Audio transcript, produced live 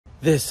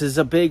This is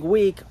a big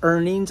week.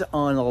 Earnings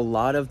on a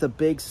lot of the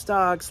big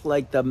stocks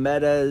like the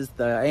Metas,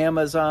 the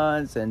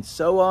Amazons, and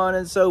so on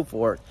and so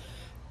forth.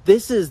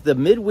 This is the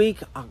midweek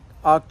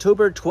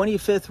October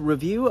 25th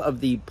review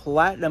of the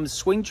Platinum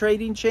Swing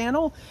Trading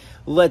channel.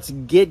 Let's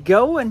get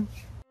going.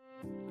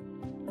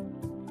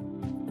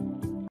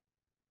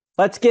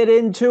 Let's get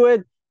into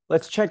it.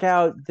 Let's check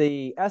out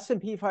the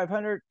S&P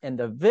 500 and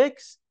the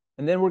VIX,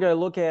 and then we're going to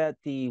look at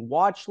the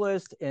watch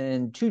list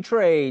and two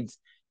trades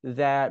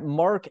that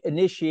Mark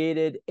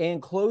initiated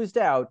and closed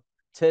out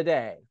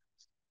today.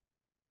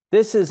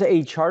 This is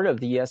a chart of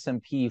the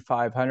S&P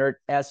 500.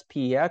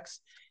 SPX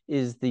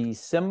is the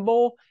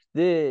symbol.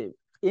 The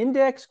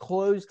index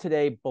closed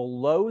today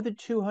below the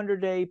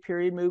 200-day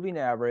period moving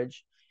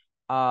average,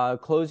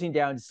 closing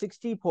down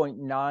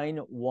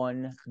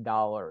 $60.91,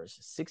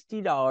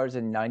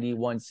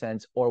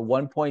 $60.91, or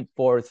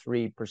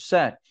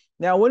 1.43%.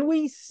 Now, when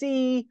we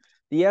see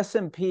the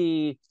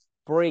S&P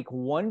break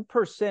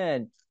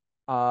 1%,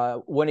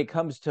 when it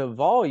comes to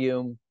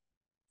volume,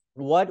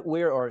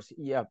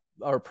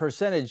 our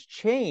percentage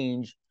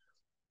change,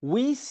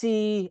 we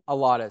see a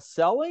lot of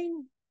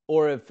selling,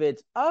 or if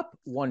it's up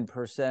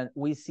 1%,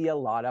 we see a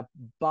lot of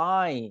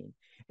buying.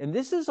 And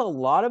a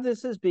lot of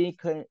this is being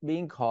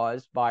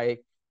caused by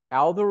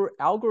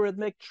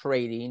algorithmic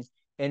trading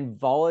and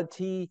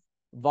volatility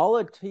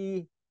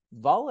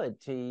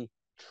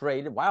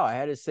traded. Wow, I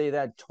had to say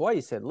that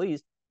twice at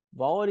least.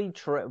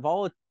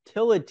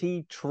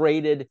 Volatility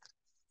traded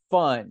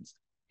funds.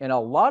 And a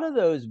lot of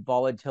those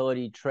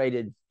volatility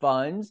traded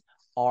funds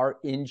are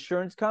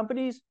insurance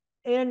companies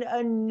and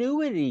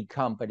annuity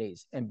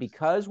companies. And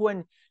because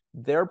when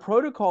their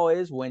protocol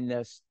is when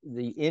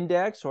the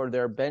index or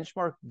their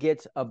benchmark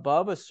gets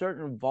above a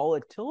certain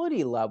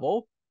volatility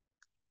level,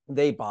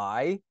 they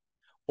buy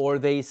or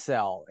they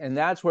sell. And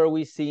that's where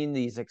we've seen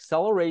these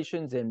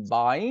accelerations in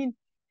buying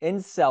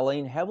and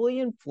selling, heavily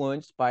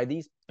influenced by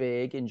these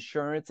big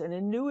insurance and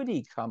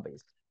annuity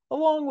companies,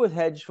 along with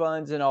hedge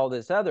funds and all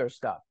this other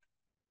stuff.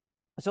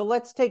 So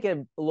let's take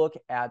a look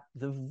at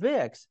the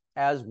VIX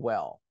as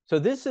well. So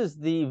this is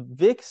the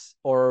VIX,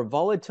 or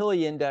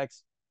volatility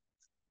index,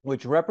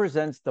 which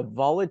represents the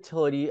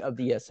volatility of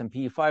the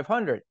S&P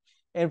 500.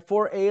 And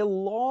for a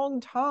long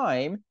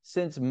time,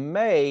 since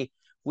May,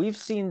 we've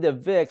seen the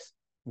VIX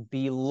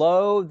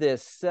below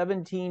this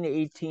 $17,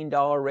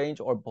 $18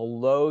 range, or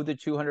below the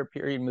 200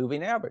 period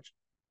moving average.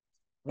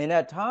 And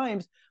at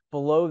times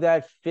below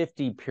that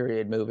 50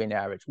 period moving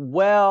average.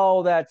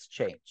 Well, that's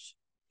changed.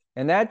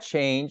 And that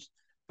changed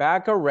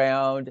back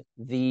around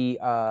the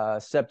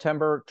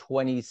September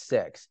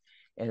 26th.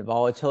 And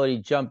volatility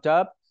jumped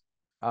up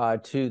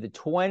to the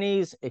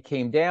 20s. It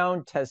came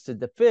down,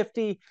 tested the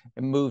 50,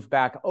 and moved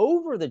back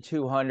over the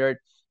 200,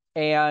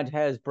 and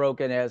has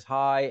broken as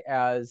high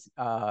as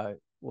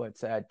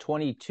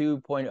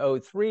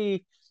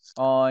 22.03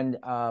 on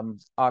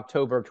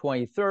October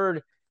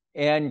 23rd,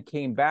 and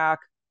came back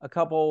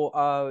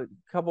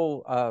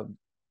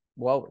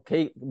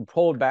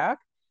pulled back,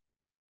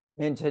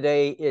 and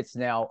today it's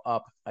now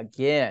up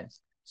again.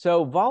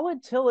 So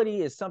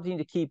volatility is something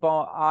to keep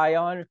an eye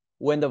on.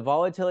 When the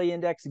volatility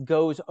index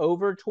goes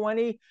over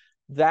 20,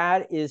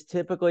 that is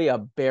typically a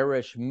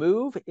bearish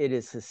move. It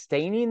is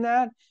sustaining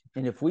that.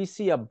 And if we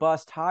see a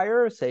bust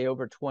higher, say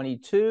over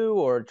 22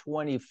 or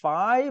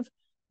 25,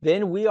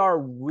 then we are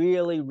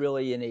really,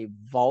 really in a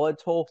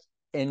volatile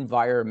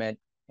environment.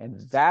 And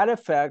that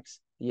affects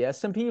the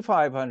S&P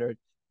 500,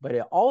 but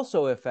it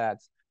also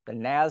affects the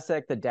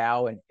NASDAQ, the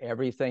Dow, and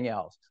everything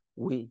else.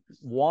 We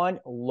want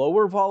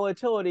lower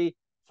volatility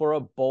for a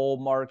bull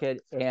market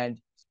and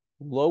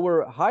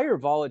higher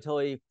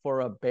volatility for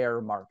a bear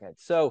market.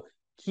 So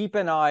keep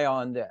an eye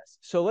on this.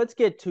 So let's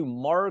get to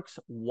Mark's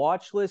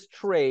watch list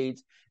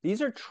trades.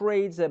 These are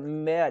trades that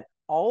met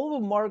all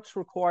of Mark's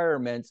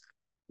requirements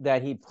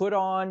that he put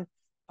on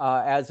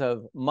as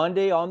of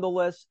Monday on the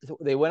list.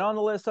 They went on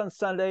the list on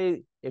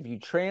Sunday. If you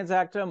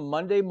transact them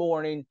Monday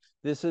morning,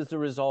 this is the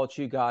results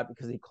you got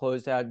because he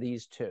closed out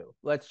these two.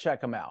 Let's check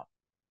them out.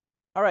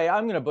 All right,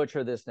 I'm going to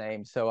butcher this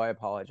name, so I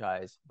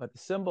apologize. But the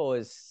symbol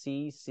is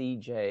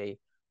CCJ,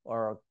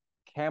 or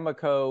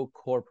Cameco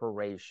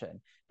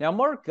Corporation. Now,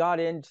 Mark got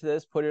into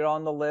this, put it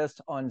on the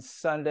list on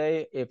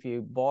Sunday. If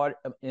you bought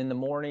in the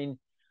morning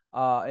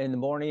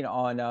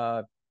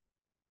on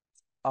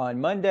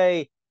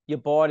Monday, you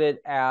bought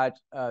it at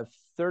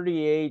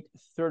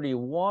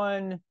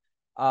 38.31,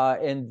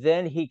 and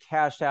then he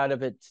cashed out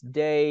of it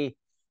today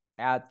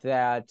at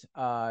that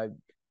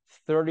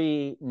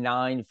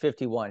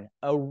 39.51.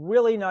 A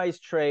really nice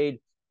trade.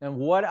 And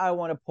what I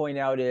want to point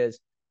out is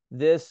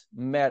this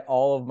met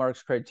all of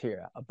Mark's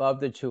criteria: above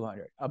the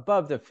 200,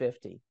 above the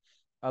 50,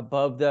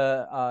 above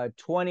the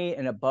 20,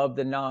 and above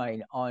the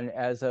 9 on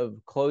as of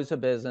close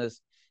of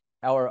business,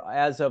 or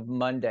as of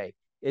Monday.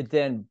 It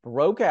then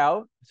broke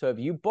out. So if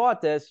you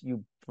bought this,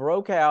 you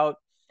broke out,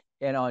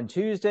 and on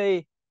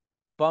Tuesday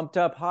bumped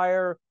up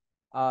higher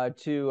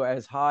to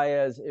as high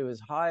as it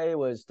was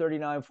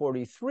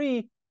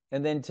 39.43,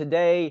 and then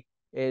today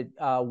it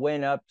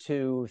went up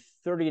to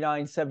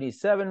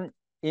 39.77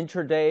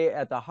 intraday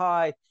at the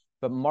high,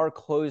 but Mark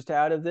closed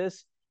out of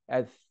this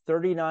at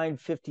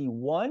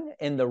 39.51.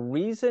 And the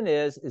reason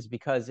is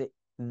because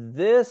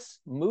this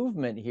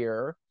movement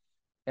here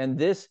and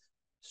this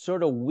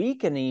sort of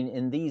weakening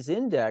in these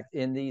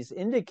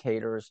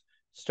indicators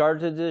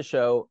started to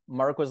show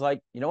Mark was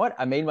like, you know what?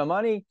 I made my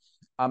money.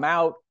 I'm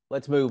out.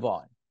 Let's move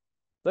on.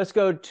 Let's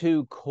go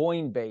to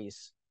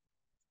Coinbase.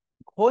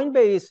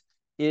 Coinbase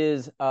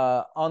is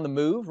on the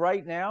move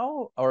right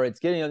now, or it's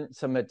getting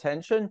some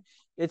attention.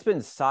 It's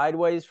been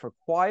sideways for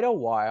quite a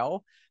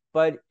while,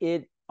 but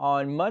it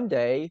on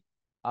Monday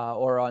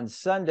or on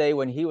Sunday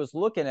when he was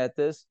looking at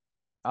this,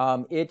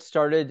 it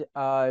started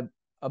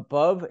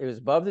above. It was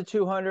above the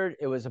 200.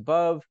 It was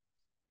above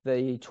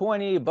the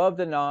 20, above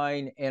the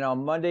 9, and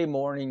on Monday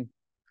morning,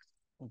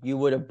 you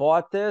would have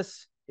bought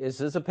this. Is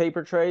this a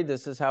paper trade?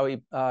 This is how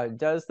he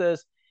does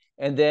this,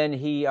 and then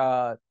he.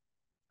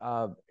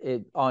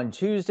 On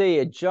Tuesday,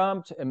 it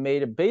jumped and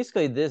made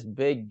basically this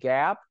big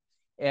gap.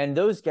 And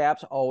those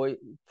gaps always,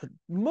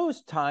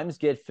 most times,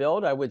 get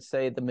filled. I would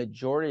say the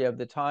majority of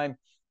the time.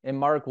 And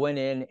Mark went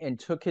in and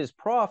took his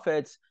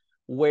profits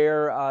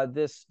where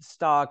this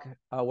stock,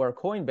 where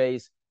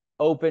Coinbase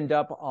opened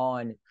up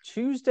on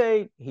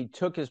Tuesday. He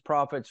took his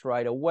profits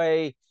right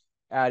away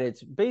at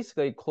its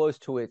basically close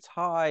to its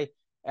high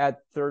at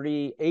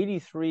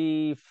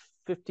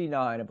 83.59,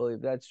 I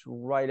believe. That's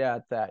right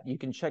at that. You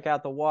can check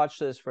out the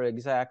watch list for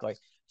exactly.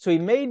 So he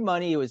made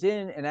money. He was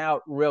in and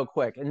out real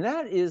quick. And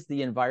that is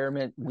the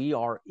environment we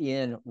are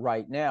in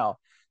right now.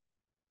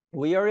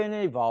 We are in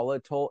a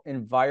volatile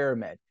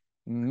environment.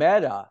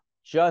 Meta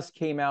just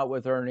came out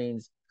with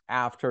earnings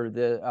after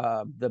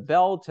the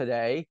bell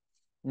today.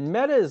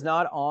 Meta is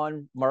not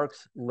on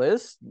Mark's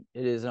list.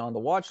 It isn't on the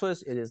watch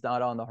list. It is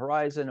not on the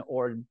horizon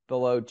or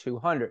below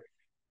 200.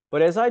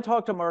 But as I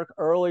talked to Mark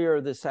earlier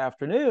this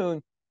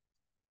afternoon,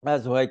 I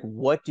was like,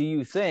 what do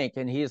you think?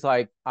 And he's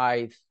like,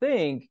 I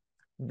think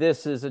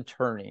this is a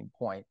turning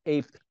point,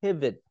 a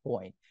pivot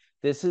point.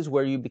 This is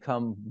where you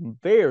become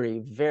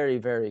very, very,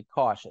 very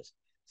cautious.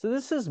 So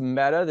this is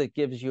Meta that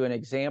gives you an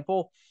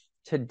example.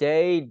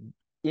 Today,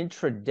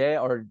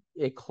 intraday, or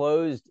it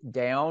closed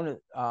down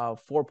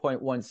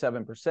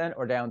 4.17%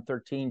 or down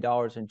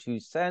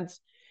 $13.02.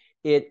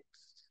 It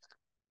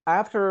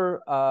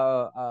after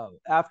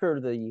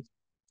the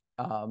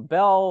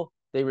bell,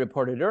 they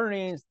reported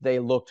earnings. They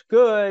looked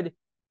good,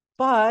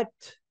 but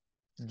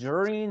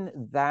during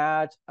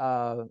that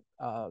the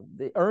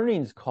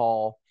earnings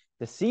call,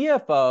 the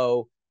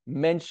CFO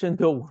mentioned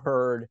the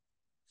word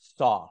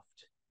soft.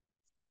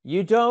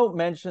 You don't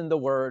mention the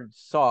word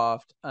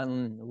soft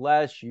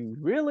unless you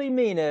really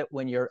mean it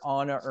when you're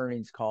on an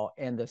earnings call.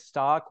 And the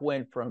stock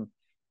went from,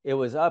 it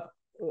was up,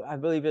 I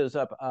believe it was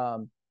up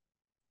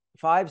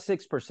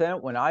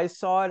 5-6% when I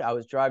saw it. I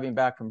was driving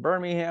back from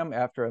Birmingham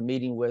after a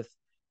meeting with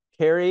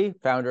Kerry,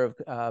 founder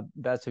of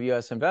Best of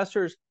U.S.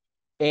 Investors,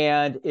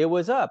 and it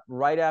was up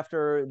right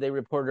after they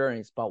reported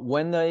earnings. But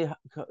when the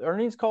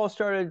earnings call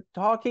started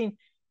talking,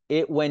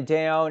 it went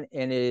down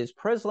and it is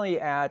presently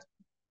at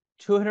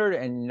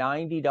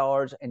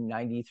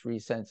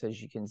 $290.93,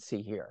 as you can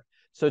see here.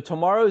 So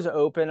tomorrow's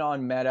open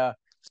on Meta,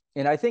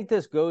 and I think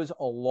this goes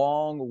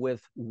along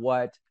with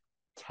what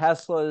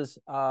Tesla's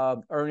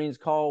earnings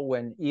call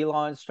when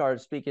Elon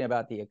started speaking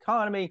about the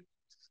economy.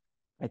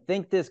 I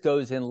think this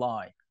goes in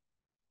line.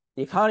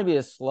 The economy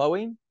is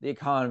slowing. The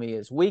economy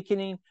is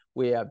weakening.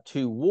 We have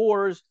 2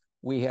 wars.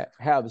 We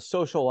have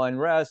social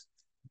unrest,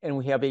 and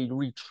we have a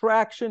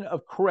retraction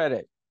of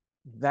credit.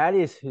 That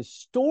is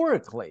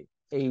historically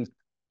a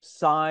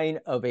sign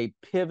of a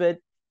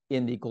pivot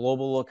in the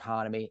global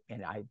economy,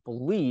 and I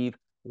believe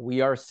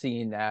we are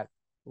seeing that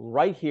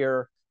right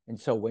here. And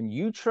so when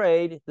you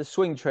trade the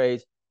swing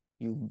trades,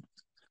 you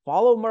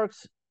follow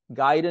Mark's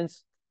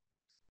guidance.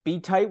 Be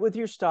tight with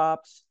your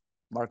stops.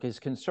 Mark is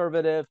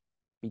conservative.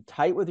 Be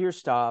tight with your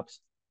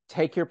stops.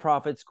 Take your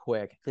profits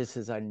quick. This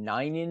is a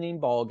 9-inning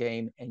ball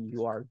game, and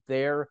you are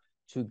there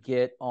to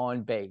get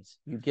on base.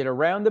 You get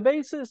around the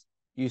bases,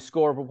 you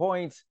score for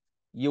points,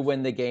 you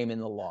win the game in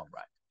the long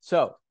run.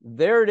 So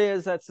there it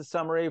is. That's the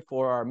summary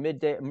for our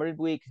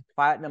midweek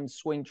platinum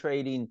swing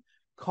trading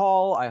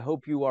call. I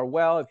hope you are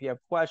well. If you have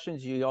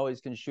questions, you always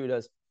can shoot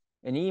us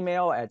an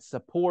email at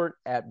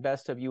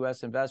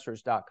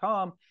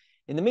support@bestofusinvestors.com.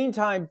 In the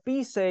meantime,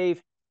 be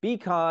safe, be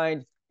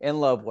kind, and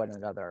love one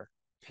another.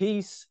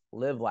 Peace,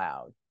 live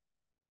loud.